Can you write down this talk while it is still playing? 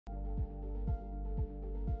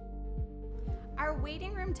Our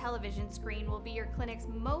waiting room television screen will be your clinic's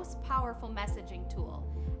most powerful messaging tool,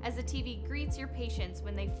 as the TV greets your patients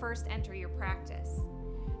when they first enter your practice.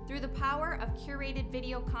 Through the power of curated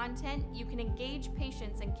video content, you can engage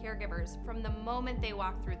patients and caregivers from the moment they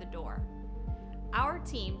walk through the door. Our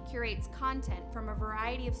team curates content from a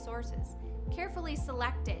variety of sources, carefully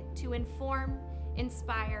selected to inform,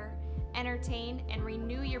 inspire, entertain, and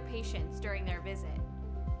renew your patients during their visit.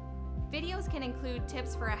 Videos can include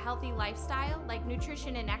tips for a healthy lifestyle like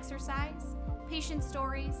nutrition and exercise, patient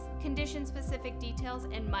stories, condition-specific details,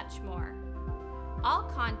 and much more. All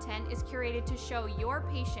content is curated to show your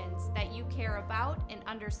patients that you care about and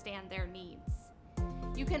understand their needs.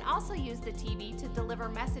 You can also use the TV to deliver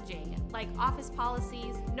messaging like office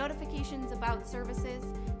policies, notifications about services,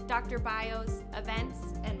 doctor bios, events,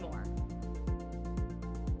 and more.